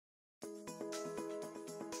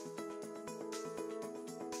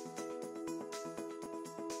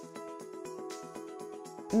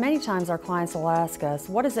Many times our clients will ask us,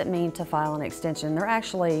 what does it mean to file an extension? They're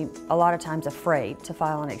actually a lot of times afraid to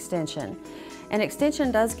file an extension. An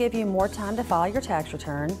extension does give you more time to file your tax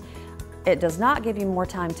return. It does not give you more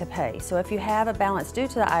time to pay. So if you have a balance due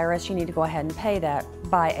to the IRS, you need to go ahead and pay that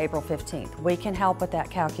by April 15th. We can help with that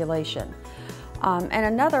calculation. And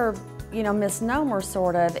another, misnomer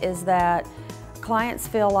sort of is that clients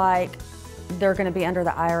feel like they're going to be under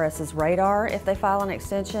the IRS's radar if they file an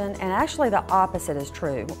extension, and actually the opposite is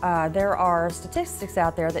true. There are statistics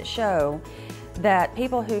out there that show that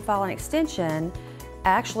people who file an extension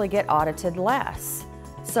actually get audited less.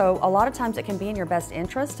 So a lot of times it can be in your best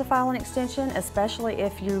interest to file an extension, especially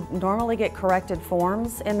if you normally get corrected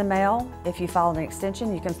forms in the mail. If you file an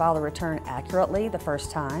extension, you can file the return accurately the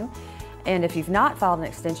first time. And if you've not filed an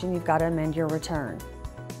extension, you've got to amend your return.